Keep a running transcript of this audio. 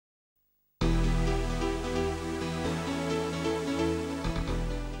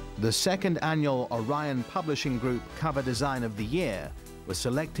The second annual Orion Publishing Group Cover Design of the Year was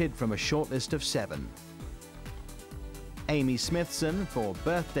selected from a shortlist of 7. Amy Smithson for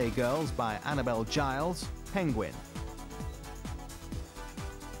Birthday Girls by Annabelle Giles, Penguin.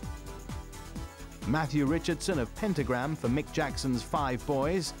 Matthew Richardson of Pentagram for Mick Jackson's 5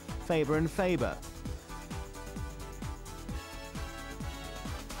 Boys, Faber and Faber.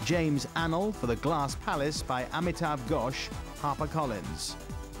 James Annell for The Glass Palace by Amitav Ghosh, HarperCollins.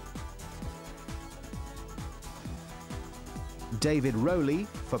 David Rowley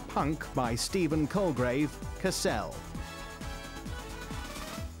for Punk by Stephen Colgrave, Cassell.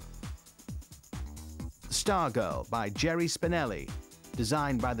 Stargirl by Jerry Spinelli,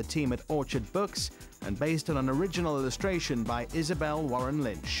 designed by the team at Orchard Books and based on an original illustration by Isabel Warren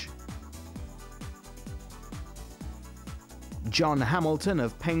Lynch. John Hamilton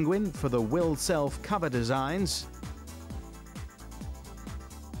of Penguin for the Will Self cover designs.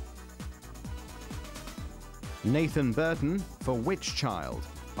 Nathan Burton for Witch Child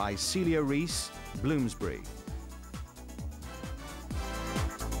by Celia Reese, Bloomsbury.